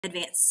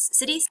Advanced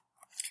cities.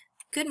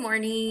 Good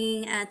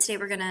morning. Today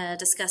we're going to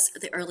discuss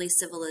the Early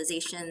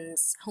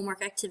Civilizations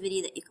homework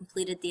activity that you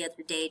completed the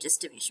other day, just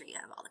to make sure you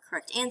have all the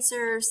correct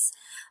answers.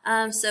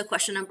 So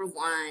question number 1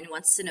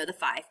 wants to know the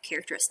 5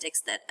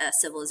 characteristics that a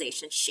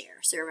civilization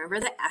share. So remember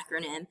the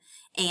acronym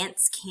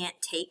ANTS, can't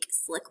take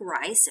slick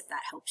rice, if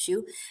that helps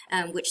you,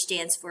 which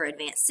stands for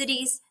advanced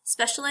cities,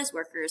 specialized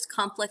workers,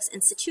 complex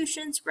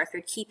institutions,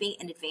 record keeping,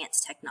 and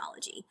advanced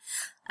technology.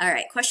 All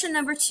right, question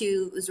number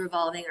 2 is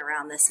revolving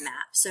around this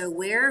map. So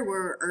where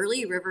were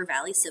early river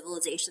valley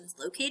civilizations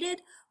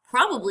located?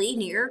 Probably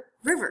near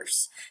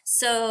rivers.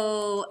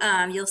 So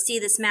you'll see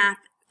this map.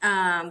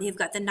 You've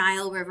got the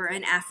Nile River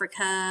in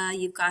Africa,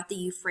 you've got the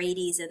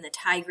Euphrates and the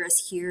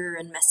Tigris here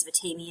in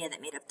Mesopotamia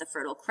that made up the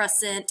Fertile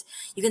Crescent.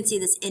 You can see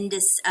this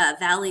Indus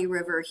Valley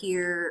River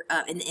here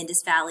in the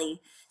Indus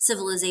Valley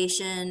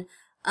civilization.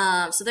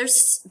 So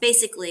there's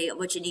basically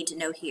what you need to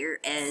know here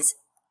is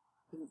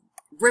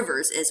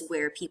rivers is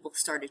where people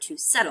started to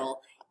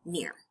settle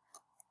near.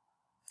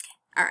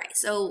 All right,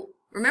 so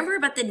remember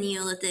about the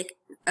Neolithic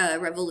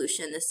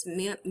revolution.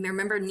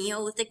 Remember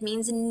Neolithic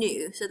means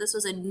new, so this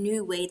was a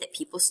new way that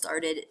people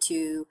started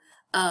to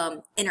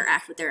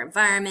interact with their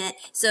environment.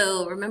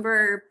 So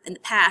remember in the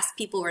past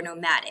people were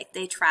nomadic.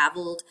 They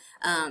traveled,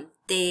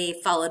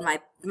 they followed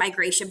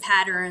migration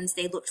patterns,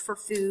 they looked for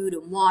food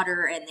and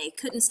water, and they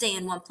couldn't stay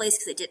in one place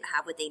because they didn't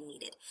have what they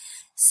needed.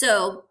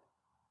 So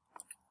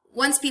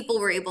once people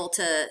were able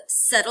to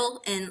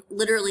settle and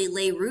literally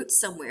lay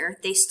roots somewhere,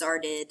 they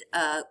started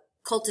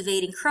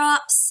cultivating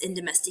crops and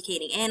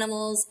domesticating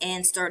animals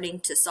and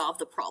starting to solve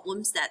the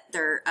problems that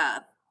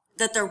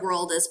their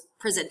world is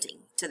presenting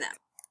to them.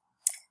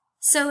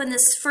 So in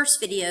this first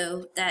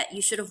video that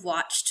you should have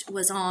watched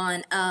was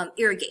on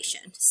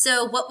irrigation.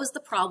 So what was the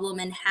problem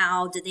and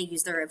how did they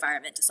use their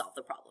environment to solve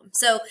the problem?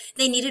 So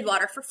they needed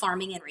water for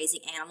farming and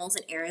raising animals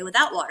in an area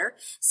without water.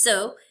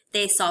 So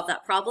they solved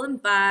that problem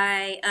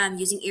by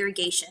using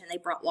irrigation. They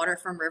brought water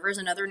from rivers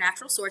and other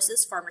natural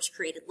sources. Farmers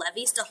created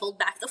levees to hold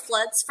back the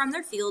floods from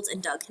their fields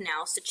and dug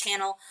canals to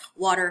channel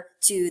water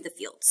to the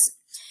fields.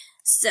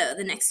 So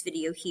the next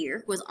video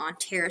here was on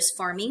terrace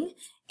farming.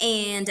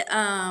 And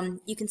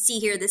you can see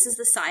here, this is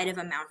the side of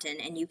a mountain,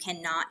 and you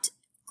cannot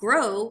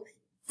grow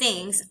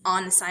things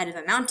on the side of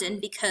a mountain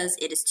because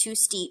it is too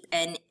steep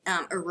and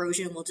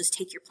erosion will just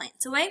take your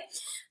plants away.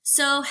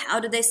 So how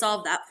did they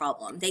solve that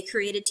problem? They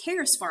created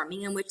terrace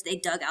farming, in which they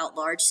dug out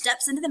large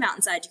steps into the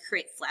mountainside to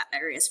create flat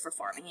areas for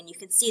farming. And you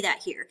can see that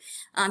here.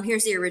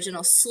 Here's the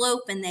original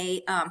slope, and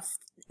they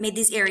made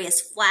these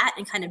areas flat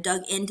and kind of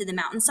dug into the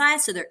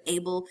mountainside so they're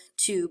able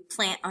to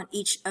plant on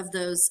each of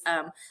those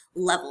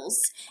levels.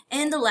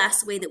 And the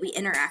last way that we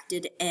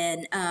interacted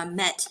and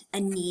met a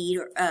need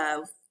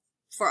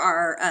for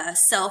our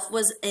self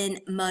was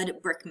in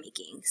mud brick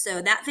making.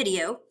 So that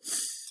video,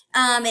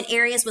 in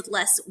areas with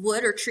less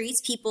wood or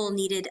trees, people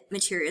needed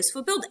materials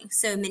for building.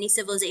 So many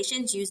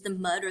civilizations used the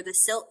mud or the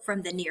silt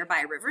from the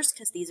nearby rivers,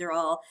 because these are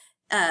all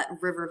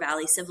river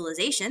valley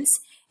civilizations,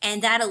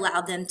 and that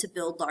allowed them to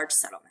build large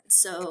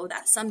settlements. So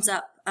that sums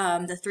up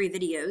the 3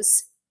 videos.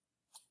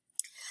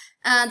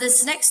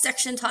 This next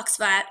section talks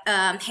about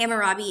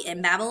Hammurabi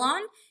in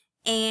Babylon.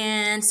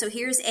 And so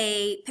here's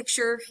a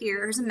picture,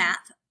 here's a map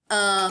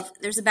of,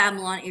 there's a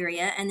Babylon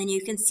area, and then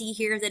you can see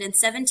here that in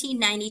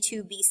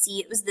 1792 BC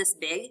it was this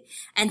big,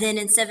 and then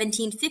in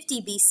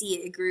 1750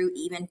 BC it grew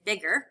even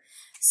bigger.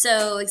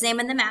 So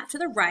examine the map to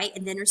the right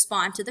and then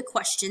respond to the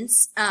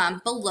questions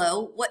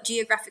below. What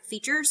geographic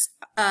features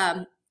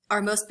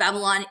are most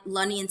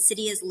Babylonian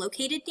cities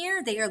located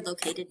near? They are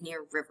located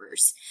near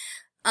rivers.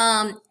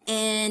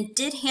 And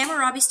did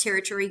Hammurabi's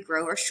territory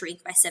grow or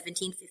shrink by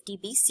 1750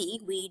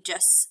 BC? We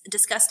just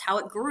discussed how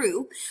it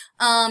grew.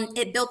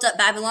 It built up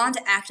Babylon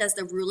to act as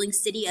the ruling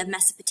city of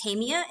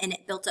Mesopotamia, and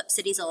it built up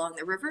cities along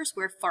the rivers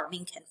where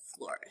farming can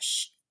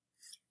flourish.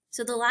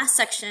 So the last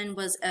section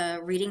was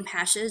a reading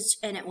passage,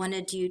 and it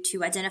wanted you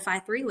to identify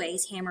 3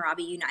 ways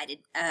Hammurabi united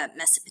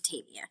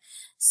Mesopotamia.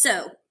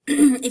 So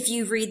if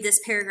you read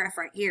this paragraph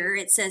right here,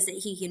 it says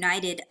that he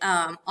united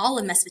all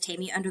of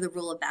Mesopotamia under the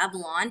rule of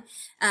Babylon.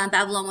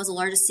 Babylon was the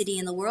largest city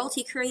in the world.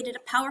 He created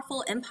a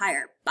powerful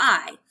empire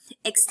by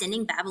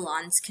extending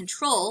Babylon's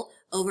control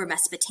over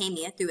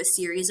Mesopotamia through a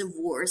series of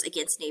wars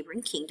against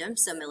neighboring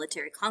kingdoms. So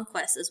military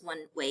conquest is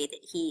one way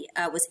that he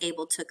was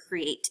able to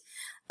create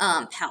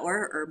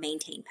power or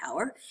maintain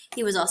power.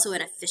 He was also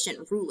an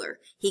efficient ruler.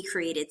 He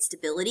created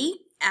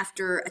stability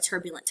after a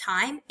turbulent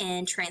time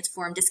and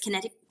transformed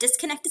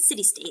disconnected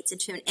city-states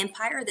into an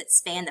empire that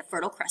spanned the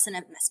Fertile Crescent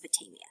of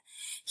Mesopotamia.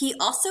 He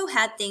also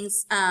had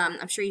things,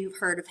 I'm sure you've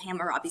heard of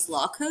Hammurabi's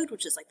Law Code,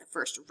 which is like the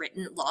first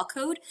written law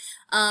code,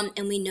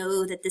 and we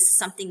know that this is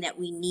something that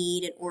we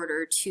need in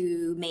order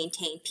to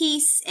maintain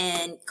peace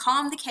and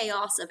calm the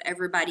chaos of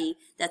everybody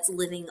that's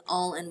living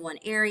all in one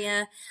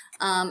area.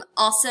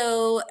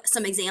 Also,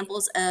 some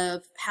examples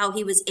of how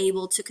he was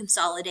able to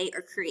consolidate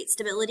or create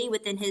stability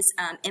within his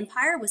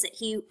empire was that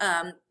he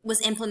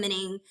was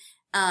implementing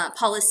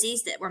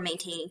policies that were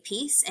maintaining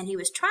peace, and he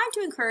was trying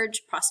to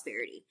encourage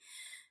prosperity.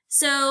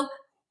 So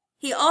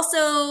he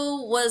also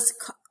was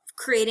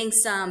creating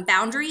some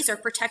boundaries or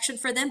protection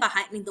for them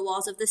behind the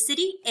walls of the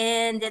city,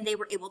 and then they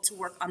were able to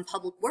work on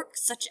public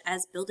works such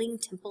as building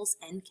temples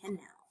and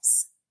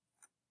canals.